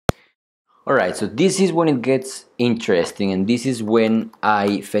Alright, so this is when it gets interesting, and this is when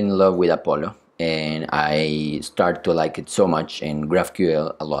I fell in love with Apollo and I start to like it so much, and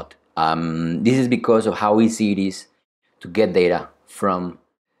GraphQL a lot. This is because of how easy it is to get data from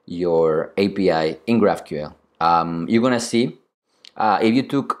your API in GraphQL. You're gonna see if you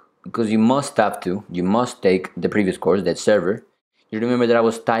took, because you must take the previous course, that server. You remember that I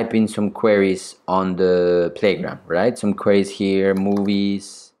was typing some queries on the playground, right? Some queries here,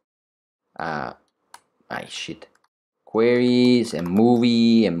 movies, queries and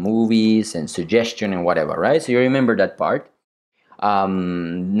movies and suggestion and whatever, right? So you remember that part.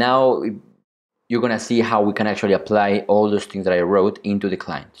 Now you're gonna see how we can actually apply all those things that I wrote into the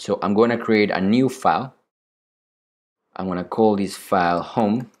client. So I'm gonna create a new file. I'm gonna call this file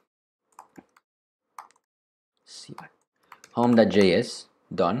home. Home.js,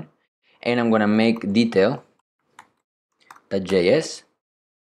 done. And I'm gonna make detail.js,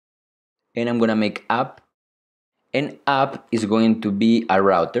 and I'm gonna make app, and app is going to be a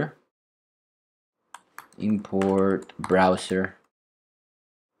router. Import browser,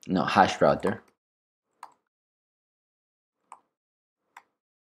 no, hash router.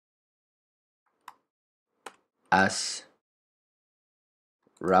 As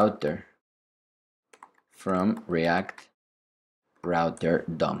router from React router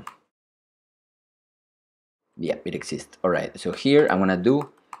DOM. Yeah, it exists. All right, so here I'm gonna do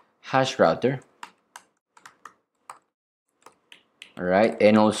hash router. All right,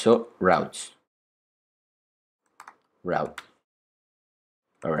 and also route.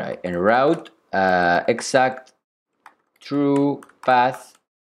 All right, and route exact true path.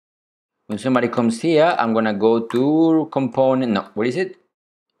 When somebody comes here, I'm gonna go to component. No, what is it?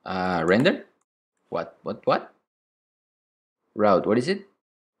 Render. What? Route. What is it?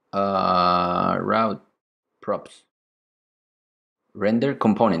 Route props. Render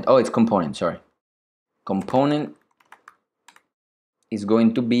component. Oh, it's component. Sorry. Component is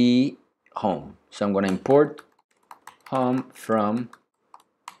going to be home. So I'm gonna import home from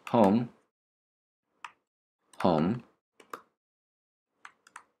home.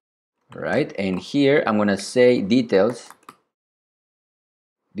 Right, and here I'm gonna say details.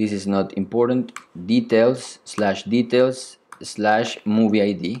 This is not important. Details slash movie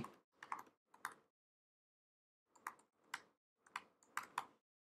ID.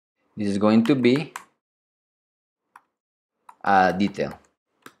 This is going to be a detail.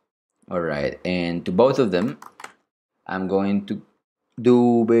 All right, and to both of them, I'm going to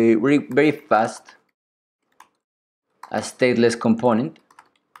do very fast a stateless component.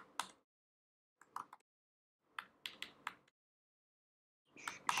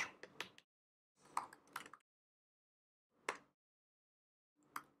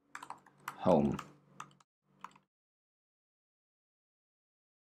 Home.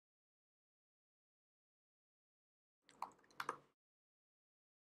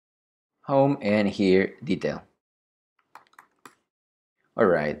 Home, and here detail. All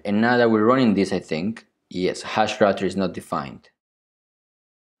right, and now that we're running this, I think, yes, hash router is not defined.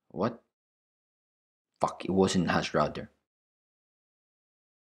 What? Fuck, it wasn't hash router.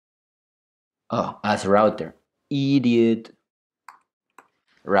 Oh, as router. Idiot.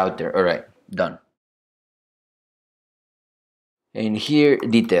 Router. All right, done. And here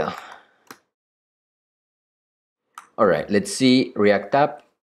detail. All right, let's see React app.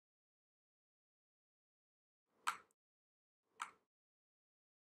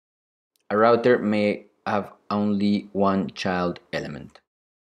 A router may have only one child element.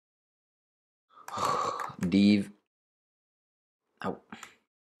 Div. Oh.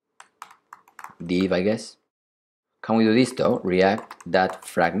 Div, I guess. Can we do this though?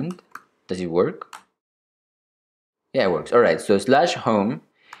 React.fragment. Does it work? Yeah, it works. All right, so slash home,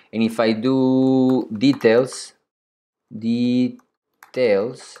 and if I do details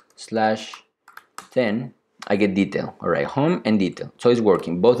slash 10, I get detail. All right, home and detail. So it's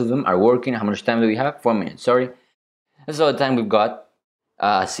working. Both of them are working. How much time do we have? 4 minutes. Sorry, that's all the time we've got.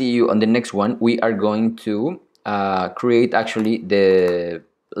 See you on the next one. We are going to create actually the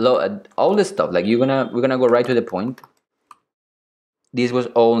all the stuff. Like we're gonna go right to the point. This was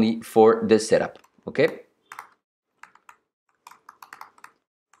only for the setup. Okay.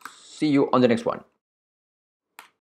 See you on the next one.